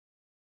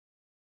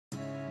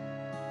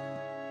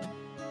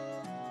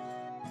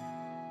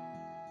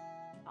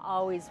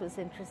always was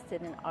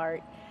interested in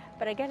art,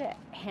 but I got to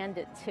hand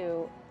it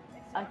to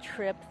a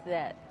trip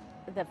that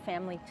the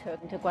family took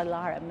to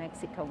Guadalajara,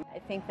 Mexico. I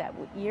think that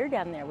year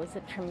down there was a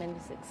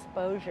tremendous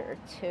exposure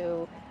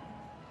to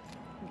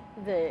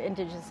the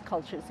indigenous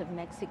cultures of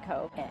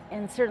Mexico,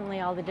 and certainly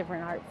all the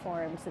different art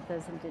forms that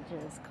those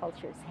indigenous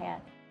cultures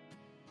had.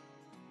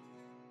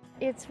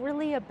 It's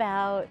really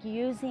about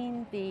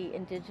using the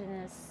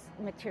indigenous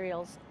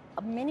materials,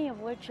 many of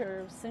which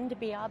are soon to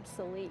be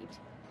obsolete,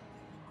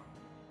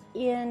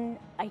 in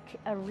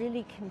a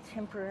really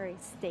contemporary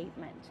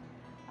statement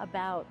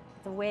about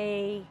the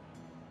way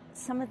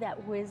some of that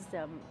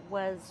wisdom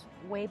was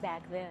way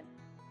back then.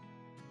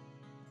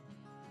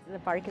 The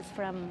bark is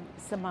from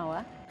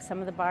Samoa. Some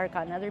of the bark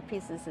on other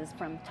pieces is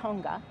from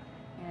Tonga,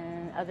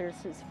 and others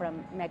is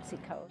from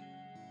Mexico.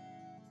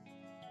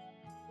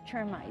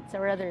 Termites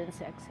or other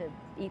insects have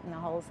eaten the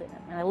holes in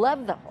them, and I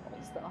love the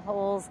holes. The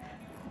holes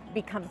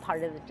become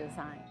part of the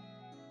design.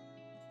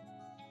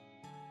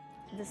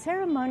 The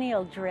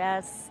ceremonial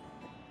dress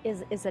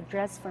is a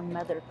dress for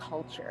mother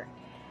culture,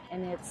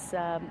 and it's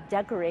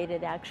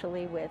decorated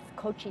actually with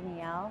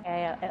cochineal,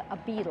 a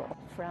beetle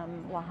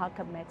from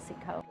Oaxaca,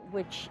 Mexico,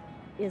 which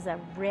is a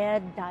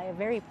red dye, a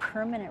very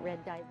permanent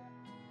red dye.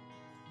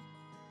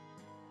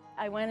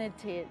 I wanted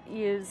to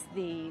use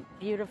the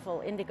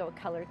beautiful indigo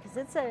color because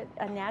it's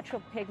a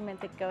natural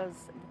pigment that goes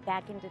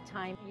back into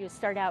time. You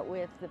start out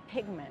with the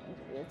pigment,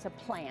 it's a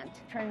plant,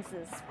 turns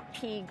this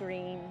pea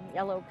green,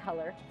 yellow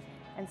color.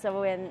 And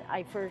so when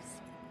I first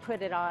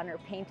put it on or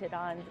painted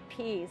on the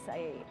piece,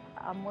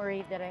 I'm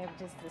worried that I have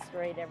just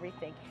destroyed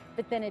everything.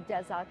 But then it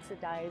does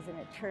oxidize and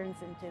it turns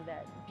into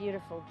that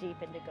beautiful deep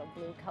indigo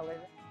blue color.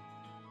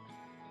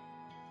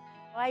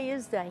 I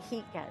used a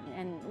heat gun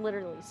and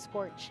literally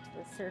scorched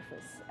the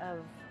surface of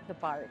the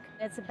bark.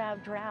 It's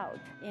about drought.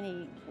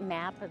 Any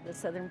map of the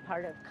southern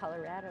part of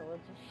Colorado will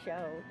just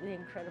show the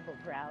incredible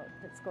drought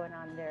that's going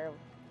on there.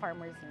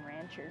 Farmers and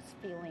ranchers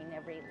feeling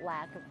every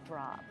lack of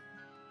drop.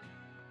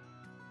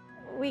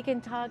 We can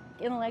talk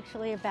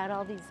intellectually about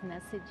all these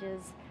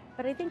messages,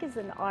 but I think as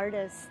an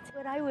artist,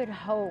 what I would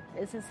hope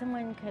is that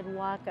someone could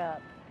walk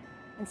up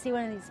and see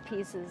one of these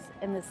pieces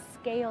and the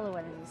scale of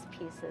one of these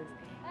pieces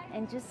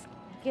and just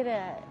get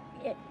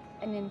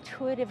an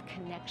intuitive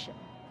connection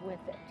with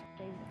it.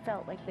 They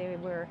felt like they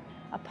were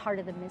a part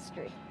of the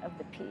mystery of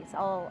the piece.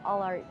 All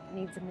art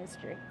needs a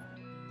mystery.